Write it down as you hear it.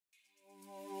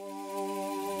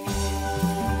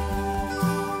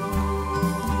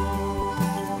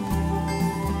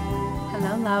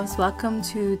loves, welcome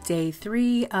to day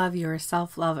 3 of your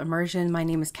self-love immersion. My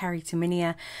name is Carrie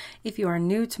Tuminia. If you are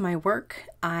new to my work,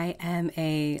 I am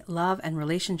a love and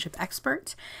relationship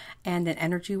expert and an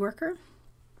energy worker.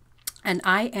 And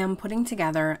I am putting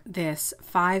together this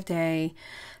 5-day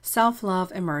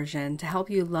self-love immersion to help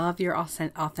you love your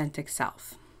authentic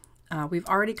self. We've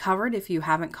already covered, if you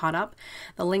haven't caught up,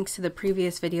 the links to the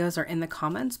previous videos are in the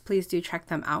comments. Please do check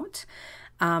them out.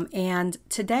 And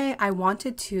today I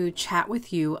wanted to chat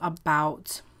with you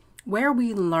about where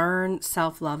we learn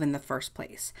self-love in the first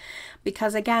place.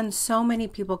 Because again, so many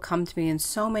people come to me, and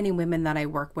so many women that I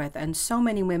work with, and so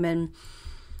many women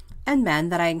and men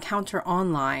that I encounter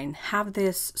online have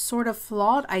this sort of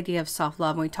flawed idea of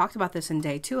self-love. And we talked about this in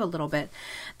day 2 a little bit,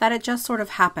 that it just sort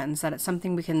of happens, that it's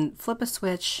something we can flip a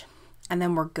switch and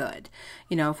then we're good.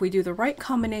 You know, if we do the right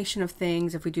combination of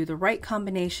things, if we do the right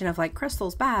combination of like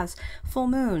crystals, baths, full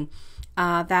moon,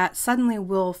 that suddenly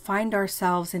we'll find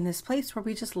ourselves in this place where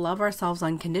we just love ourselves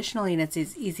unconditionally, and it's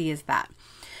as easy as that.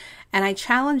 And I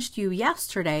challenged you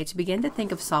yesterday to begin to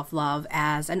think of self-love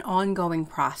as an ongoing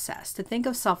process, to think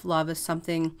of self-love as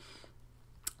something,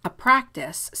 a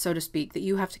practice, so to speak, that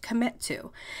you have to commit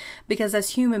to. Because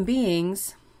as human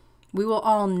beings, we will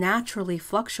all naturally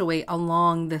fluctuate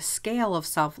along the scale of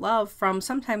self-love, from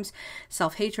sometimes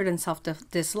self-hatred and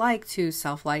self-dislike to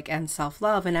self-like and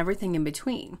self-love and everything in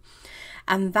between.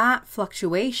 And that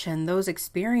fluctuation, those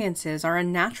experiences, are a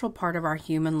natural part of our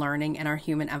human learning and our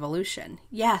human evolution.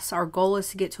 Yes, our goal is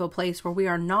to get to a place where we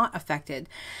are not affected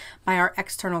by our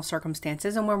external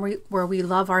circumstances and where we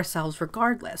love ourselves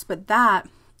regardless. But that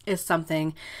is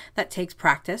something that takes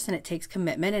practice, and it takes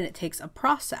commitment, and it takes a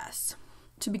process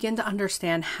to begin to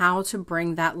understand how to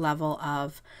bring that level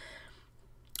of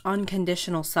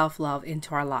unconditional self-love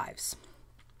into our lives.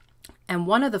 And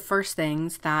one of the first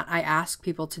things that I ask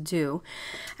people to do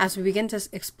as we begin to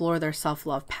explore their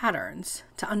self-love patterns,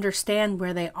 to understand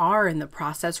where they are in the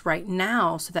process right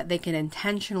now so that they can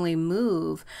intentionally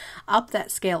move up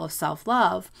that scale of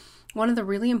self-love, one of the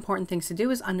really important things to do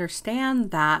is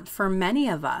understand that for many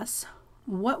of us,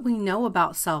 what we know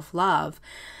about self-love,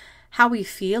 how we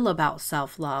feel about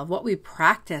self-love, what we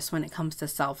practice when it comes to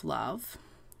self-love,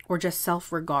 or just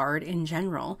self-regard in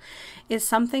general, is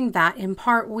something that in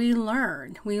part we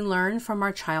learn. We learn from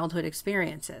our childhood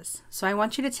experiences. So I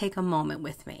want you to take a moment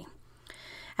with me.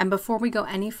 And before we go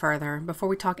any further, before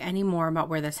we talk any more about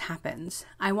where this happens,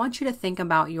 I want you to think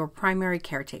about your primary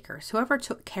caretakers, whoever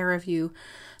took care of you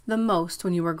the most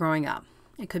when you were growing up.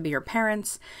 It could be your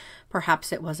parents,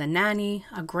 perhaps it was a nanny,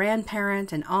 a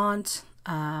grandparent, an aunt,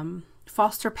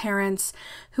 foster parents,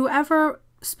 whoever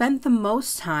spent the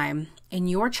most time in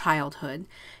your childhood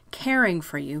caring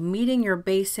for you, meeting your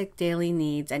basic daily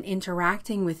needs, and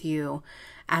interacting with you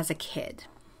as a kid.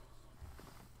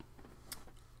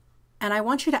 And I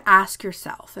want you to ask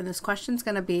yourself, and this question's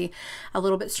going to be a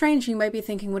little bit strange. You might be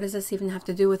thinking, what does this even have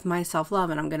to do with my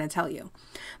self-love? And I'm going to tell you.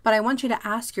 But I want you to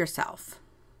ask yourself,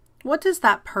 what does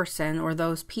that person or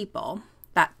those people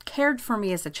that cared for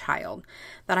me as a child,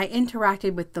 that I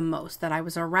interacted with the most, that I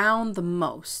was around the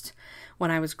most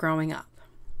when I was growing up,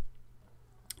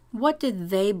 what did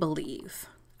they believe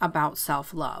about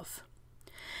self-love?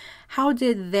 How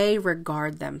did they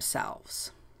regard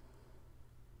themselves?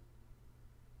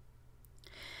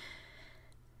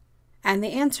 And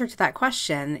the answer to that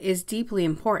question is deeply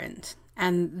important.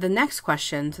 And the next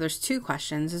question, so there's 2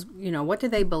 questions, is, what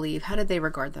did they believe? How did they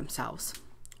regard themselves?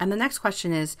 And the next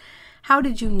question is, how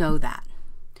did you know that?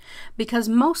 Because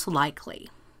most likely,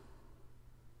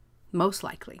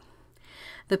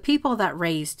 the people that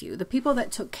raised you, the people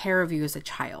that took care of you as a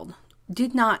child,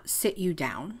 did not sit you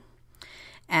down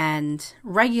and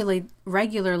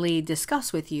regularly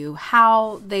discuss with you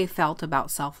how they felt about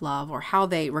self-love, or how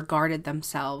they regarded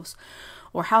themselves,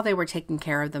 or how they were taking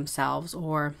care of themselves,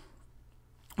 or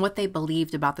what they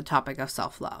believed about the topic of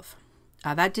self-love.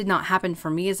 That did not happen for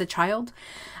me as a child,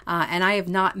 and I have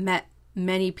not met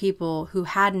many people who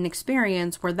had an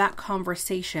experience where that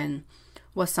conversation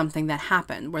was something that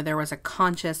happened, where there was a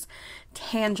conscious,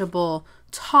 tangible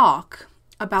talk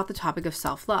about the topic of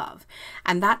self-love.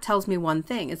 And that tells me one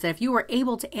thing, is that if you were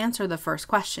able to answer the first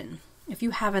question, if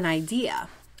you have an idea,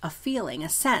 a feeling, a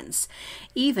sense,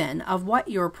 even of what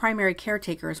your primary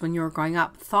caretakers when you were growing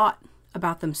up thought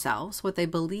about themselves, what they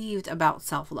believed about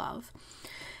self-love,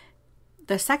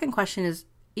 the second question is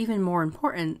even more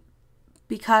important,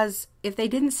 because if they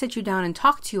didn't sit you down and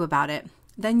talk to you about it,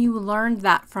 then you learned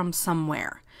that from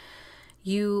somewhere.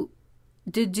 You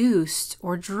deduced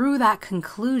or drew that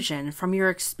conclusion from your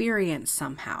experience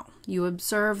somehow. You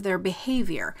observed their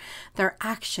behavior, their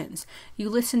actions. You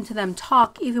listened to them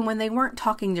talk even when they weren't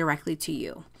talking directly to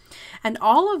you. And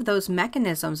all of those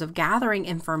mechanisms of gathering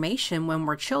information when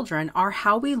we're children are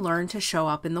how we learn to show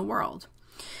up in the world.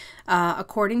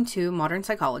 According to modern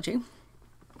psychology,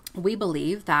 we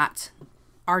believe that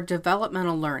our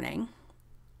developmental learning,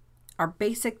 our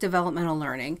basic developmental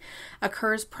learning,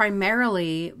 occurs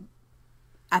primarily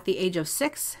at the age of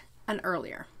 6 and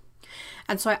earlier.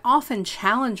 And so I often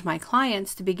challenge my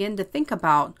clients to begin to think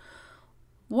about,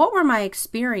 what were my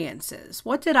experiences?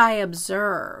 What did I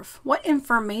observe? What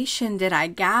information did I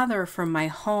gather from my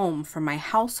home, from my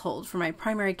household, from my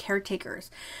primary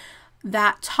caretakers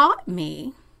that taught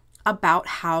me about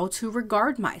how to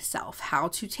regard myself, how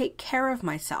to take care of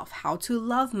myself, how to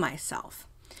love myself?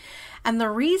 And the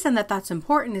reason that that's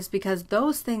important is because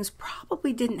those things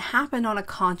probably didn't happen on a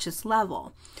conscious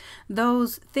level.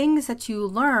 Those things that you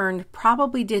learned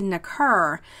probably didn't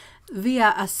occur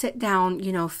via a sit-down,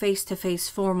 face-to-face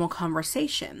formal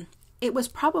conversation. It was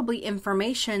probably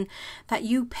information that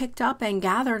you picked up and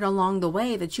gathered along the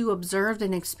way, that you observed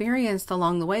and experienced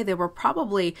along the way. There were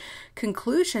probably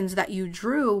conclusions that you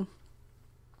drew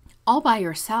all by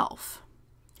yourself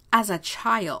as a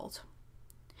child.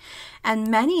 And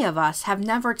many of us have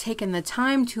never taken the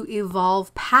time to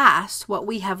evolve past what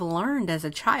we have learned as a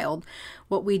child,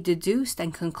 what we deduced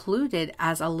and concluded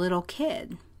as a little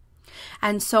kid.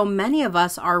 And so many of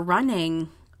us are running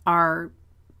our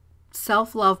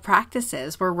self-love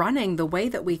practices. We're running the way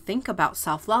that we think about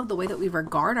self-love, the way that we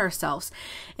regard ourselves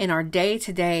in our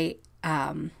day-to-day,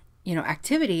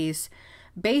 activities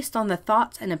based on the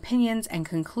thoughts and opinions and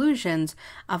conclusions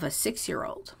of a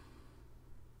 6-year-old.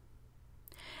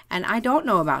 And I don't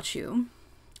know about you,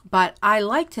 but I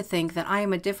like to think that I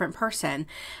am a different person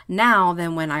now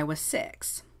than when I was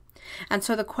 6. And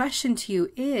so the question to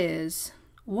you is,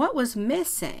 what was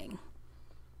missing?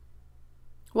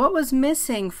 What was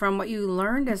missing from what you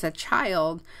learned as a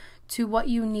child to what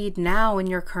you need now in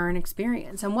your current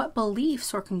experience? And what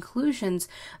beliefs or conclusions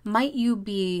might you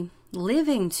be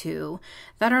living to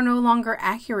that are no longer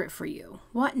accurate for you?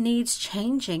 What needs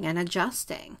changing and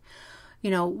adjusting?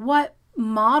 What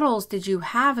models did you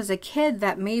have as a kid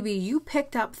that maybe you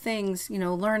picked up things,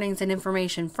 learnings and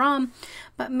information from,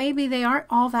 but maybe they aren't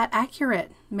all that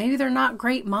accurate. Maybe they're not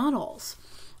great models.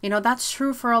 That's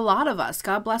true for a lot of us.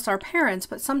 God bless our parents,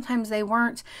 but sometimes they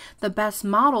weren't the best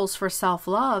models for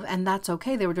self-love, and that's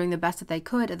okay. They were doing the best that they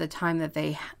could at the time that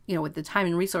they, with the time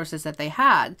and resources that they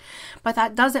had. But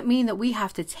that doesn't mean that we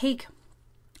have to take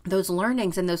those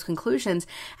learnings and those conclusions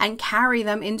and carry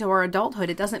them into our adulthood.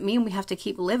 It doesn't mean we have to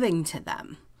keep living to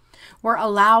them. We're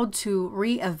allowed to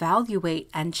reevaluate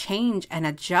and change and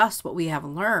adjust what we have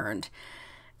learned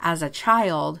as a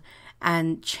child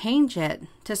and change it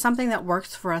to something that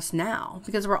works for us now,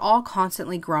 because we're all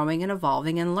constantly growing and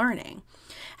evolving and learning.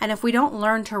 And if we don't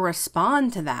learn to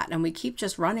respond to that, and we keep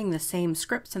just running the same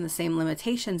scripts and the same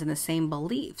limitations and the same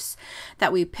beliefs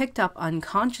that we picked up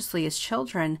unconsciously as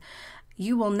children,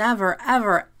 you will never,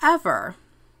 ever, ever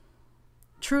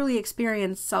truly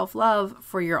experience self-love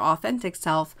for your authentic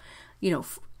self,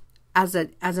 as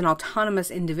an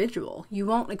autonomous individual. You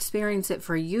won't experience it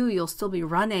for you. You'll still be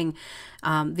running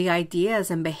the ideas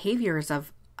and behaviors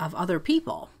of other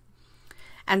people.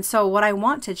 And so what I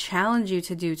want to challenge you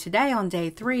to do today on day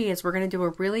 3 is we're going to do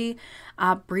a really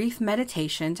brief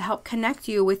meditation to help connect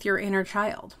you with your inner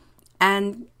child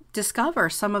and discover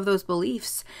some of those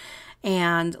beliefs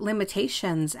and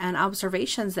limitations and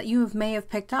observations that you may have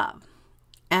picked up.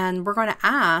 And we're going to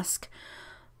ask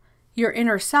your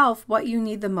inner self what you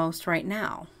need the most right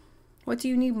now. What do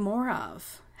you need more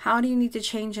of? How do you need to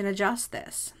change and adjust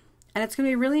this? And it's going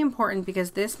to be really important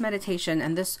because this meditation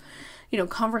and this,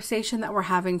 conversation that we're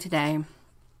having today,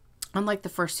 unlike the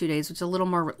first 2 days, which is a little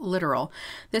more literal,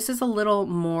 this is a little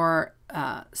more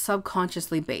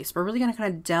subconsciously based. We're really going to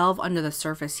kind of delve under the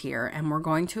surface here, and we're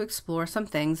going to explore some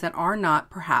things that are not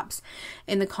perhaps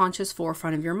in the conscious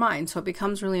forefront of your mind. So it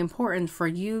becomes really important for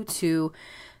you to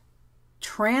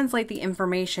translate the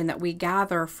information that we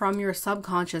gather from your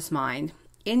subconscious mind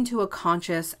into a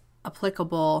conscious,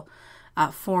 applicable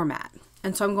format.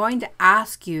 And so I'm going to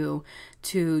ask you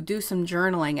to do some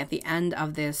journaling at the end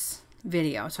of this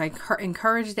video. So I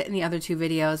encouraged it in the other 2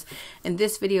 videos. In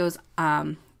this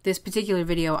particular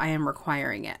video, I am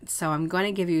requiring it. So I'm going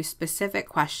to give you specific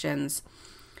questions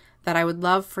that I would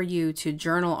love for you to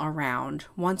journal around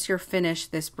once you're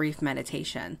finished this brief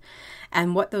meditation.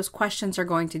 And what those questions are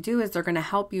going to do is they're going to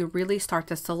help you really start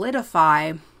to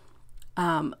solidify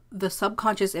the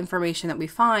subconscious information that we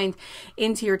find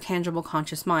into your tangible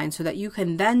conscious mind, so that you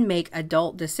can then make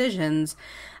adult decisions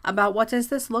about, what does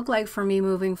this look like for me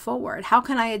moving forward? How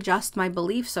can I adjust my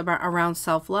beliefs around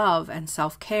self-love and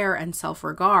self-care and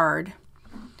self-regard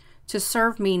to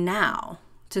serve me now,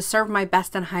 to serve my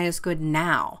best and highest good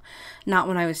now, not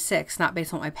when I was 6, not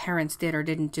based on what my parents did or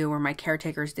didn't do, or my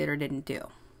caretakers did or didn't do.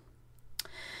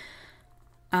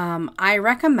 I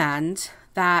recommend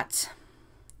that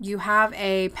you have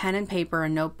a pen and paper, a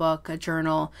notebook, a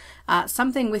journal,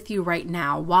 something with you right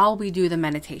now while we do the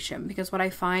meditation. Because what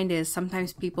I find is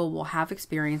sometimes people will have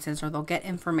experiences, or they'll get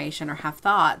information or have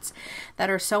thoughts that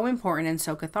are so important and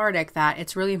so cathartic that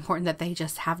it's really important that they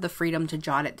just have the freedom to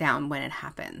jot it down when it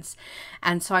happens.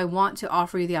 And so I want to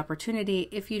offer you the opportunity,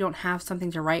 if you don't have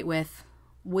something to write with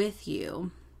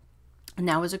you,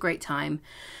 now is a great time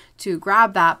to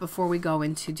grab that before we go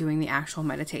into doing the actual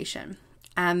meditation.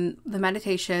 And the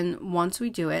meditation, once we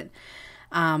do it,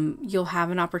 you'll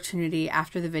have an opportunity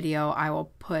after the video.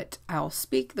 I'll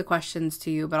speak the questions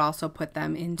to you, but also put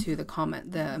them into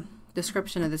the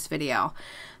description of this video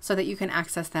so that you can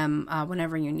access them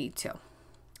whenever you need to.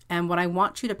 And what I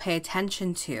want you to pay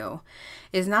attention to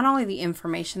is not only the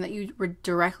information that you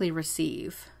directly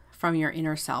receive from your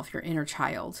inner self, your inner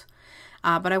child,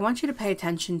 but I want you to pay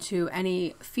attention to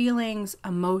any feelings,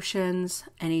 emotions,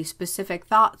 any specific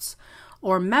thoughts,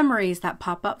 or memories that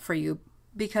pop up for you,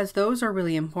 because those are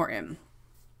really important.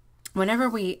 Whenever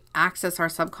we access our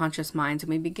subconscious minds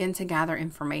and we begin to gather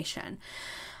information,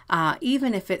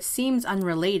 even if it seems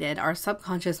unrelated, our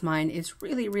subconscious mind is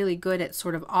really, really good at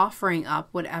sort of offering up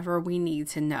whatever we need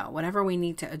to know, whatever we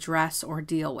need to address or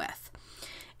deal with.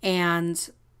 And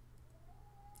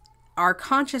our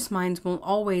conscious minds won't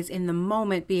always in the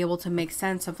moment be able to make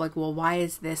sense of like, well, why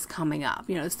is this coming up?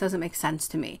 This doesn't make sense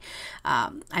to me.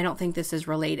 I don't think this is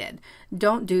related.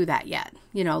 Don't do that yet.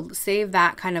 Save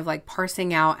that kind of like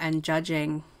parsing out and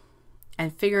judging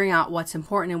and figuring out what's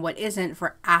important and what isn't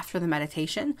for after the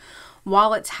meditation.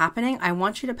 While it's happening, I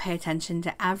want you to pay attention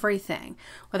to everything,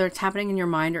 whether it's happening in your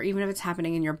mind or even if it's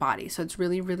happening in your body. So it's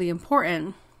really, really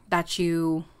important that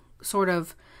you sort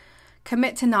of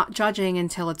commit to not judging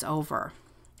until it's over,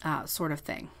 sort of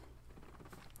thing.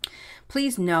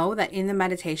 Please know that in the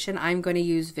meditation, I'm going to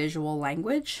use visual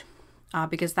language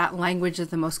because that language is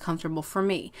the most comfortable for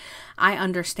me. I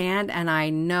understand and I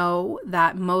know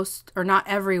that most, or not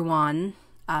everyone,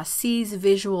 sees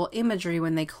visual imagery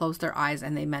when they close their eyes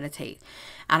and they meditate.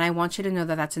 And I want you to know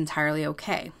that that's entirely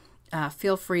okay.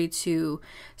 Feel free to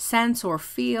sense or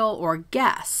feel or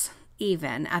guess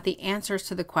even at the answers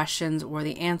to the questions or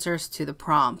the answers to the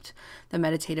prompt, the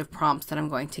meditative prompts that I'm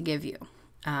going to give you.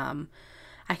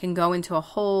 I can go into a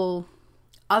whole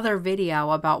other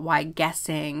video about why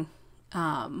guessing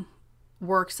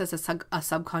works as a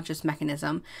subconscious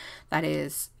mechanism that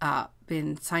is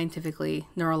been scientifically,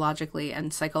 neurologically,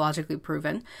 and psychologically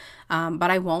proven. But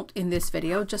I won't in this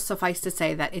video. Just suffice to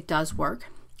say that it does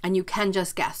work. And you can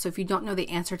just guess. So if you don't know the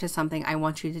answer to something, I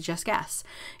want you to just guess.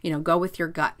 Go with your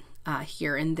gut.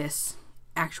 Here in this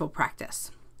actual practice.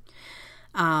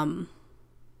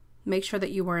 Make sure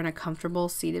that you are in a comfortable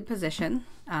seated position,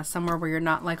 somewhere where you're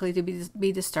not likely to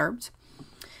be disturbed.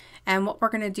 And what we're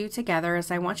going to do together is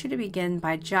I want you to begin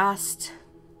by just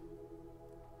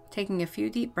taking a few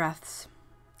deep breaths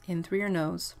in through your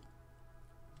nose,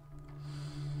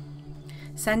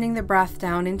 sending the breath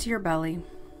down into your belly,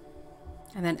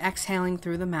 and then exhaling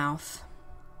through the mouth,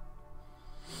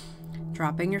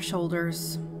 dropping your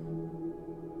shoulders,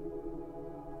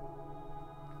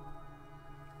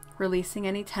 releasing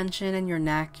any tension in your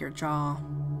neck, your jaw,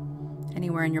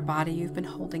 anywhere in your body you've been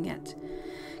holding it.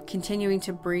 Continuing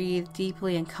to breathe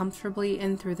deeply and comfortably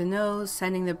in through the nose,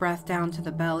 sending the breath down to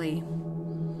the belly,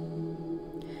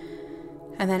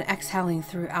 and then exhaling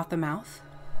out the mouth.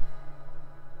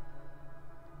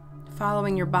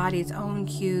 Following your body's own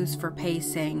cues for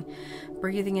pacing,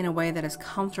 breathing in a way that is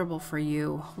comfortable for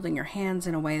you, holding your hands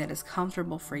in a way that is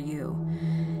comfortable for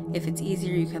you. If it's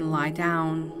easier, you can lie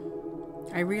down.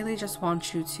 I really just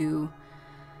want you to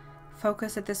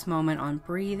focus at this moment on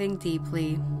breathing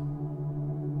deeply,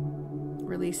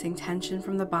 releasing tension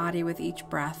from the body with each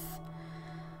breath.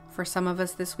 For some of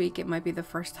us this week, it might be the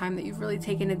first time that you've really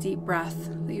taken a deep breath,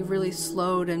 that you've really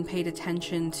slowed and paid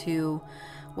attention to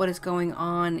what is going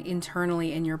on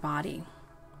internally in your body.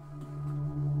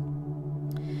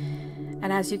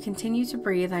 And as you continue to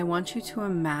breathe, I want you to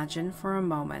imagine for a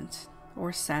moment,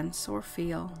 or sense or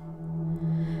feel,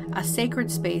 a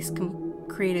sacred space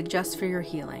created just for your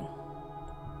healing.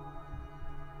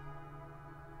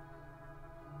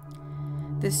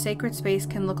 This sacred space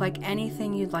can look like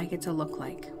anything you'd like it to look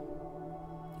like.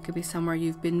 It could be somewhere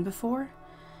you've been before.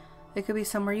 It could be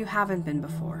somewhere you haven't been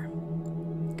before.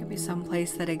 It could be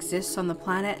someplace that exists on the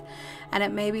planet, and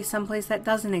it may be someplace that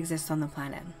doesn't exist on the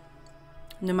planet.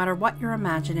 No matter what you're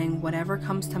imagining, whatever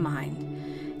comes to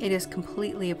mind, it is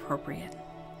completely appropriate.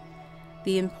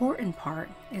 The important part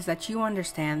is that you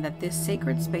understand that this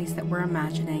sacred space that we're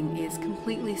imagining is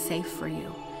completely safe for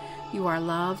you. You are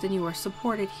loved and you are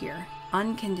supported here,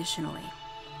 unconditionally.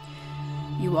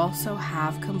 You also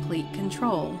have complete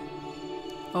control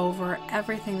over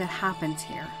everything that happens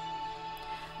here.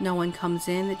 No one comes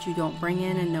in that you don't bring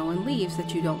in, and no one leaves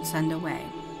that you don't send away.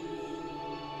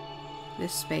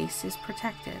 This space is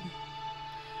protected.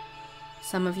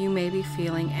 Some of you may be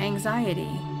feeling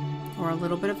anxiety or a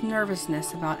little bit of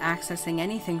nervousness about accessing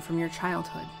anything from your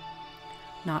childhood.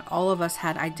 Not all of us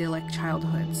had idyllic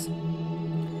childhoods,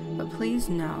 but please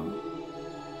know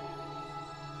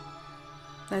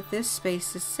that this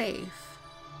space is safe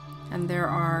and there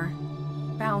are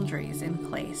boundaries in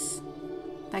place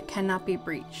that cannot be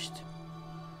breached.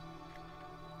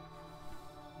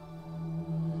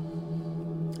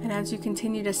 And as you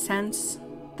continue to sense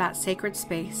that sacred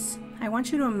space, I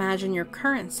want you to imagine your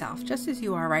current self, just as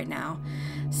you are right now,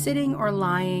 sitting or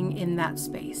lying in that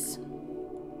space.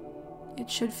 It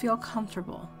should feel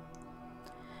comfortable.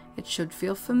 It should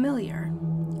feel familiar,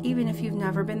 even if you've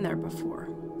never been there before.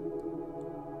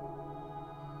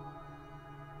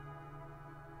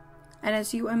 And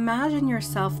as you imagine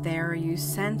yourself there, or you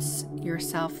sense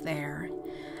yourself there,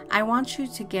 I want you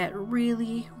to get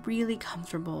really, really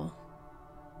comfortable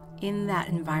in that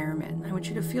environment. I want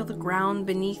you to feel the ground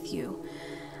beneath you.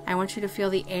 I want you to feel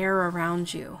the air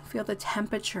around you. Feel the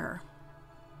temperature.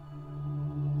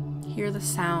 Hear the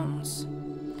sounds.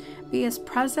 Be as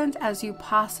present as you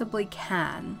possibly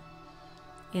can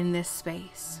in this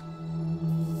space.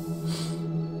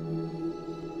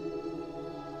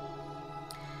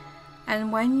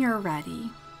 And when you're ready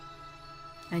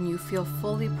and you feel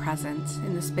fully present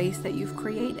in the space that you've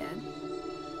created,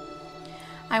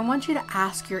 I want you to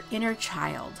ask your inner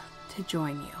child to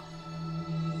join you.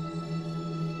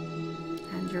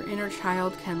 And your inner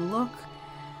child can look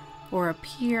or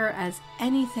appear as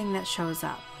anything that shows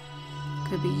up. It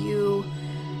could be you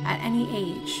at any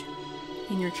age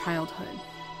in your childhood.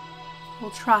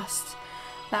 We'll trust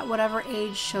that whatever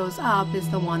age shows up is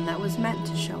the one that was meant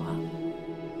to show up.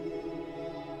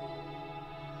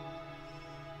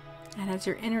 And as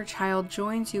your inner child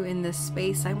joins you in this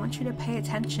space, I want you to pay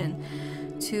attention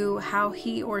to how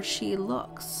he or she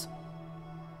looks.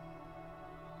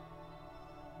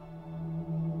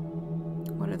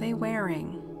 What are they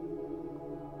wearing?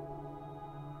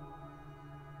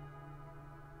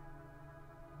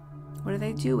 What are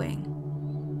they doing?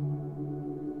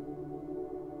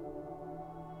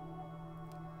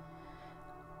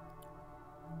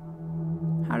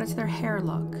 How does their hair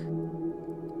look?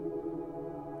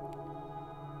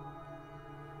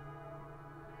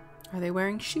 Are they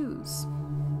wearing shoes?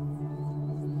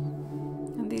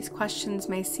 And these questions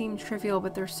may seem trivial,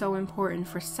 but they're so important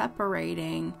for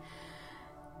separating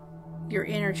your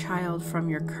inner child from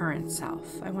your current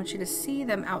self. I want you to see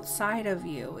them outside of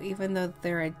you, even though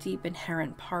they're a deep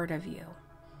inherent part of you.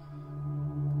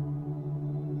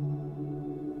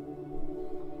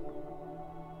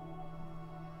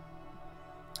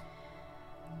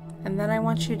 And then I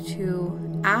want you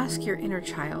to ask your inner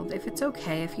child if it's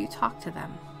okay if you talk to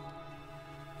them.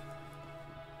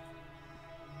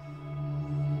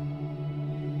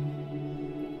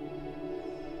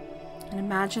 And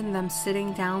imagine them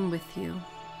sitting down with you,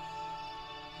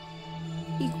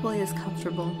 equally as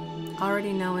comfortable,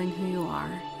 already knowing who you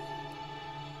are.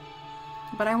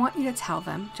 But I want you to tell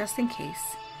them, just in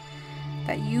case,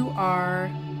 that you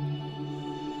are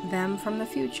them from the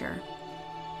future,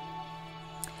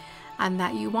 and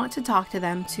that you want to talk to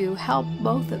them to help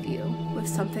both of you with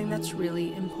something that's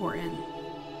really important.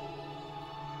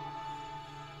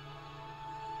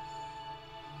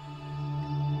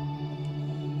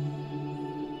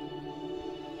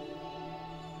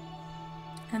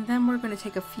 And then we're going to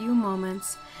take a few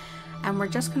moments and we're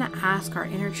just going to ask our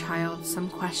inner child some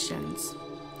questions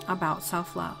about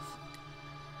self-love.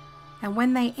 And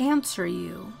when they answer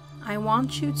you, I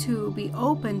want you to be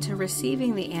open to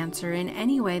receiving the answer in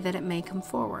any way that it may come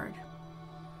forward.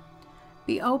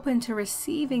 Be open to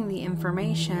receiving the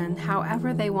information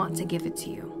however they want to give it to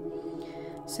you.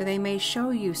 So they may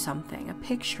show you something, a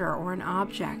picture or an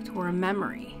object or a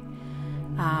memory.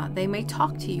 They may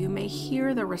talk to you, may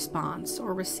hear the response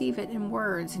or receive it in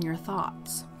words in your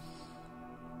thoughts.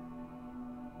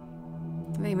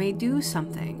 They may do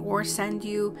something or send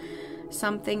you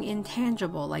something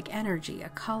intangible like energy, a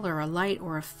color, a light,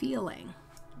 or a feeling.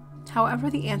 However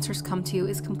the answers come to you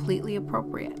is completely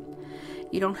appropriate.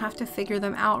 You don't have to figure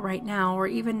them out right now or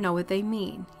even know what they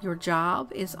mean. Your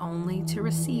job is only to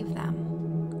receive them.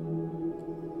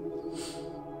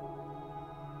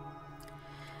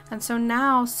 And so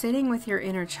now, sitting with your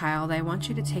inner child, I want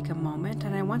you to take a moment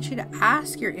and I want you to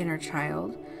ask your inner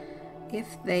child if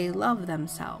they love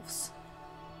themselves.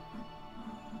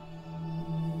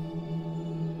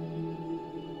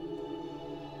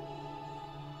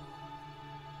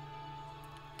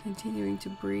 Continuing to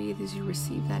breathe as you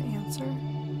receive that answer.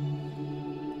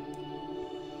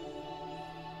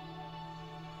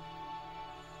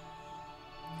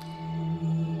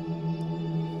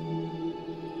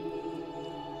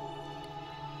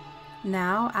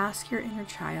 Now ask your inner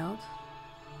child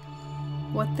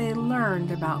what they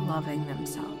learned about loving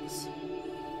themselves.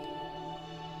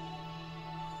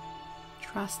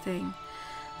 Trusting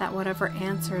that whatever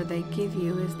answer they give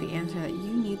you is the answer that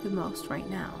you need the most right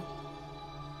now.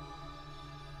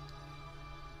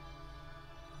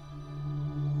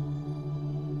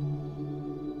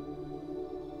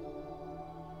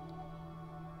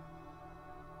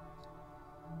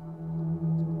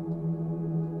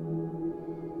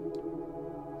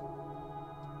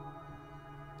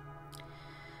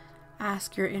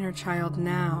 Ask your inner child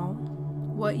now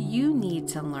what you need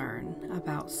to learn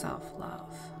about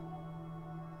self-love.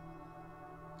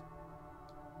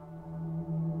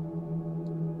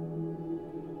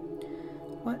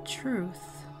 What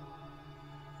truth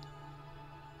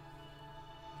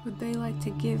would they like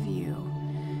to give you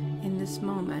in this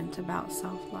moment about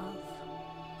self-love?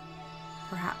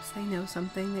 Perhaps they know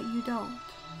something that you don't,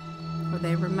 or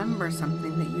they remember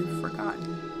something that you've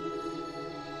forgotten.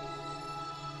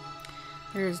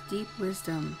 There is deep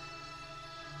wisdom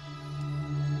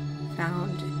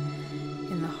found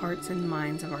in the hearts and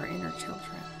minds of our inner children.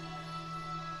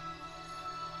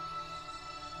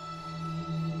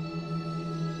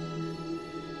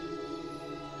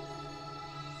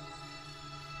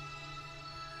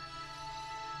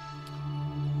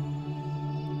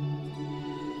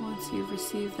 Once you've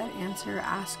received that answer,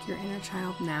 ask your inner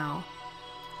child now,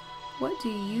 what do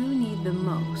you need the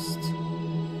most?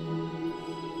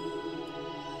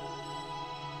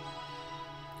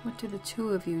 What do the two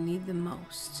of you need the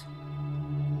most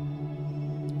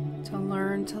to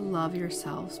learn to love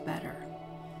yourselves better?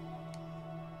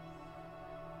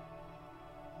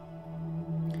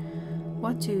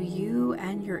 What do you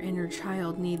and your inner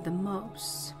child need the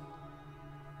most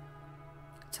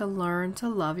to learn to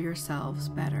love yourselves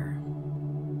better?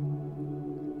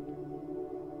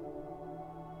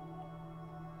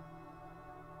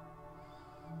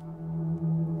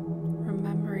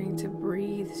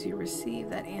 As you receive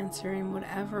that answer in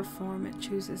whatever form it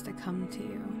chooses to come to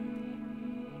you.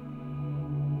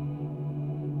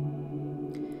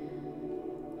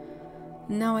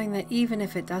 Knowing that even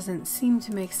if it doesn't seem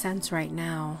to make sense right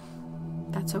now,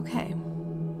 that's okay.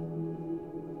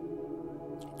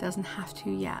 It doesn't have to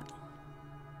yet.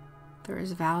 There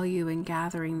is value in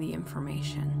gathering the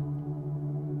information.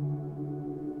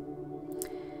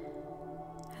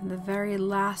 And the very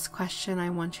last question I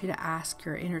want you to ask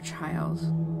your inner child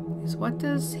is, what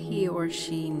does he or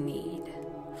she need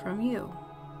from you?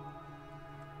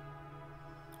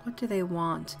 What do they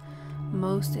want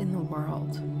most in the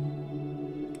world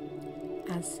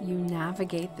as you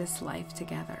navigate this life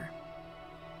together?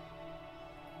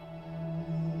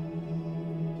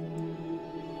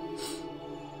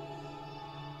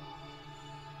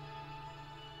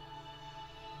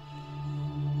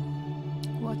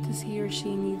 What does he or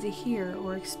she need to hear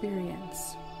or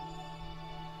experience?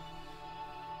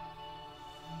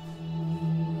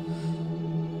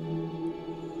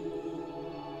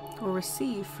 Or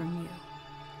receive from you?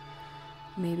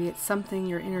 Maybe it's something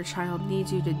your inner child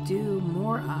needs you to do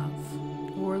more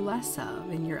of or less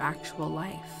of in your actual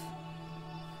life.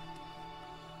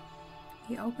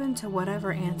 Be open to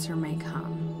whatever answer may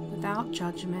come, without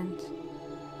judgment,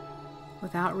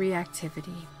 without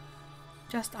reactivity.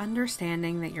 Just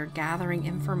understanding that you're gathering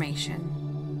information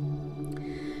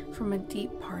from a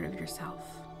deep part of yourself.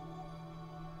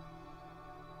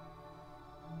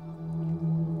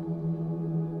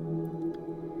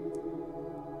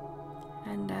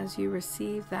 And as you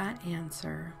receive that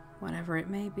answer, whatever it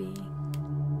may be,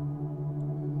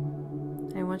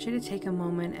 I want you to take a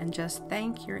moment and just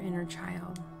thank your inner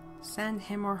child. Send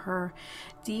him or her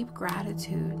deep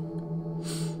gratitude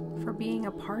for being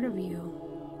a part of you,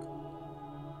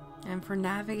 and for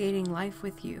navigating life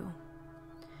with you,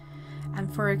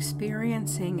 and for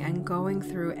experiencing and going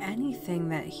through anything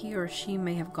that he or she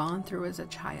may have gone through as a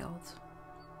child.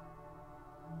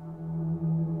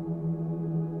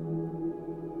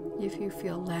 If you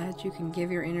feel led, you can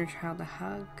give your inner child a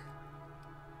hug.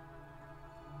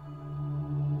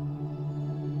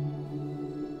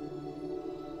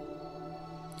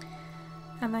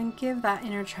 And then And give that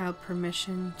inner child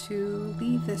permission to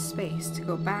leave this space, to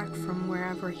go back from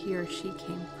wherever he or she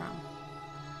came from.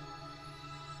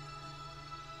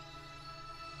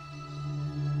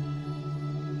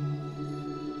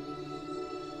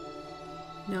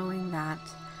 Knowing that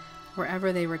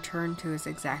wherever they return to is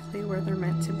exactly where they're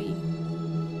meant to be.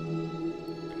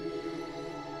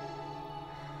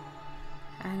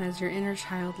 And as your inner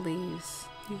child leaves,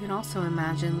 you can also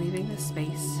imagine leaving the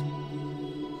space,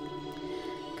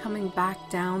 coming back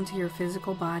down to your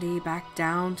physical body, back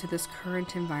down to this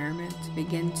current environment, to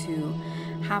begin to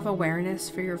have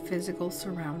awareness for your physical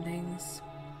surroundings.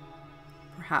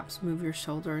 Perhaps move your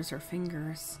shoulders or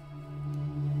fingers.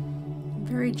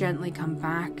 Very gently come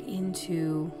back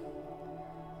into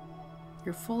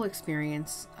your full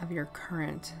experience of your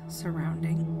current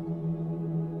surrounding.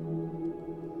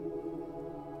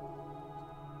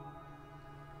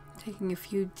 Taking a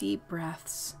few deep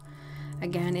breaths.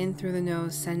 Again, in through the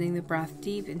nose, sending the breath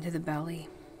deep into the belly.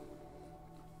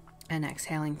 And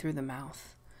exhaling through the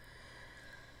mouth.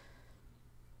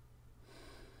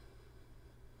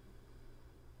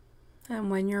 And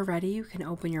when you're ready, you can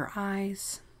open your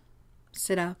eyes,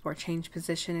 sit up, or change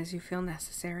position as you feel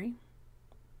necessary.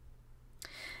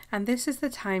 And this is the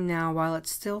time now, while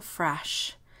it's still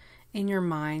fresh in your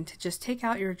mind, to just take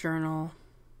out your journal.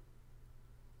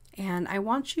 And I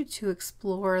want you to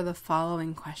explore the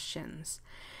following questions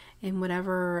in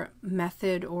whatever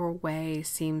method or way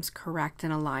seems correct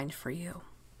and aligned for you.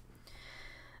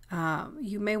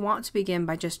 You may want to begin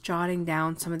by just jotting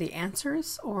down some of the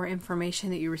answers or information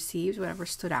that you received, whatever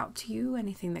stood out to you,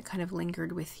 anything that kind of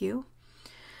lingered with you,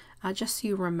 just so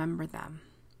you remember them.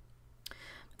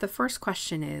 The first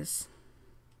question is,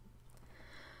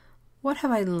 what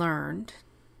have I learned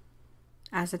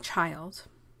as a child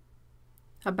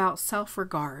about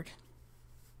self-regard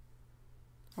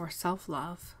or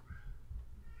self-love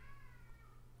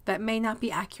that may not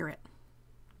be accurate?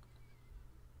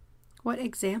 What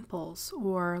examples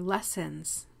or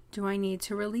lessons do I need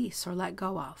to release or let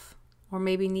go of, or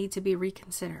maybe need to be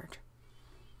reconsidered?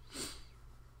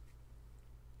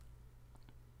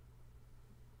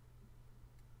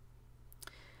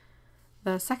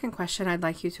 The second question I'd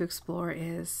like you to explore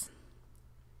is,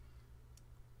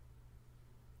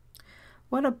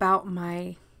 what about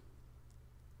my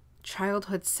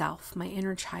childhood self, my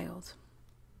inner child?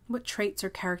 What traits or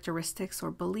characteristics or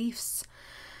beliefs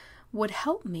would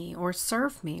help me or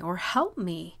serve me or help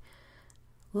me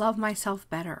love myself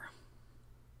better?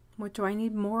 What do I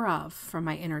need more of from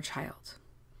my inner child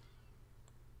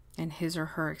and his or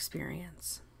her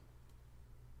experience?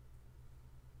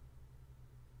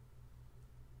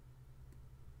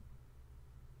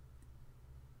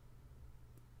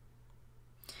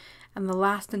 And the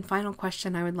last and final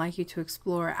question I would like you to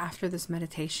explore after this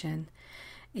meditation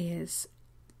is,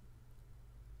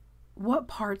 what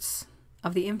parts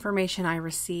of the information I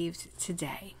received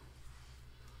today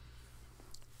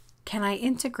can I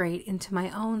integrate into my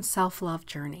own self-love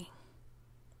journey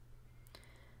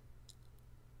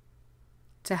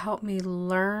to help me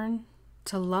learn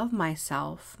to love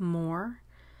myself more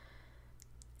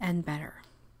and better?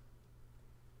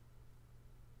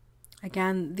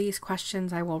 Again, these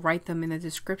questions, I will write them in the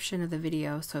description of the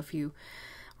video, so if you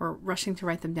are rushing to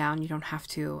write them down, you don't have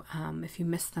to. If you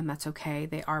missed them, that's okay.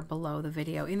 They are below the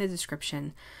video in the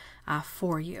description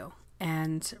for you.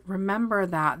 And remember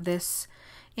that this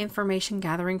information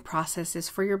gathering process is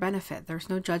for your benefit. There's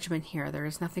no judgment here. There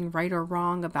is nothing right or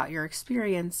wrong about your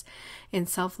experience in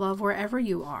self-love wherever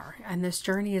you are. And this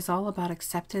journey is all about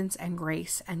acceptance and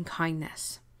grace and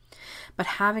kindness. But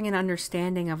having an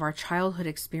understanding of our childhood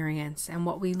experience and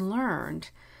what we learned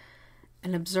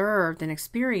and observed and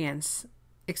experienced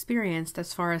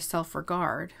as far as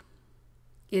self-regard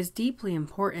is deeply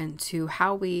important to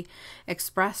how we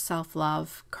express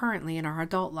self-love currently in our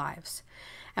adult lives.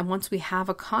 And once we have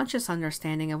a conscious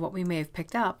understanding of what we may have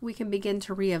picked up, we can begin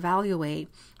to reevaluate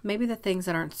maybe the things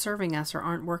that aren't serving us or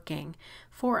aren't working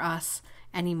for us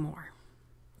anymore.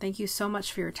 Thank you so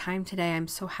much for your time today. I'm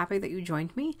so happy that you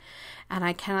joined me, and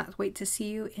I cannot wait to see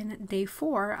you in day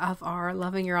 4 of our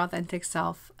Loving Your Authentic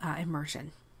Self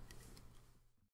immersion.